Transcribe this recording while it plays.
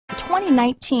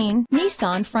2019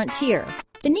 Nissan Frontier.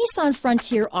 The Nissan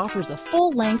Frontier offers a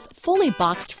full-length, fully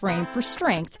boxed frame for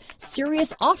strength,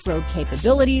 serious off-road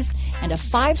capabilities, and a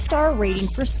 5-star rating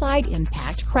for side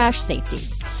impact crash safety.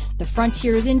 The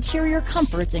Frontier's interior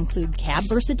comforts include cab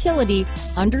versatility,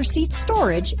 under-seat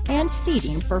storage, and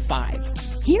seating for 5.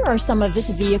 Here are some of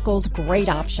this vehicle's great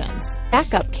options: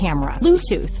 backup camera,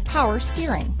 Bluetooth, power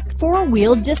steering,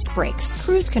 4-wheel disc brakes,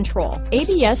 cruise control,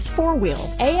 ABS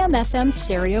 4-wheel, AM/FM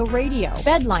stereo radio,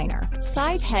 bed liner,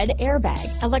 side head airbag,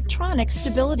 electronic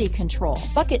stability control,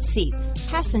 bucket seats,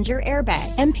 passenger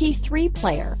airbag, MP3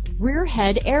 player, rear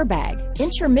head airbag,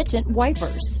 intermittent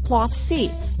wipers, cloth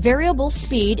seats, variable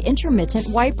speed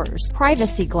intermittent wipers,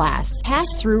 privacy glass,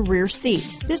 pass-through rear seat.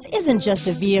 This isn't just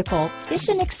a vehicle, it's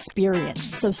an experience.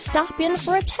 So stop in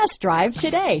for a test drive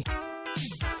today.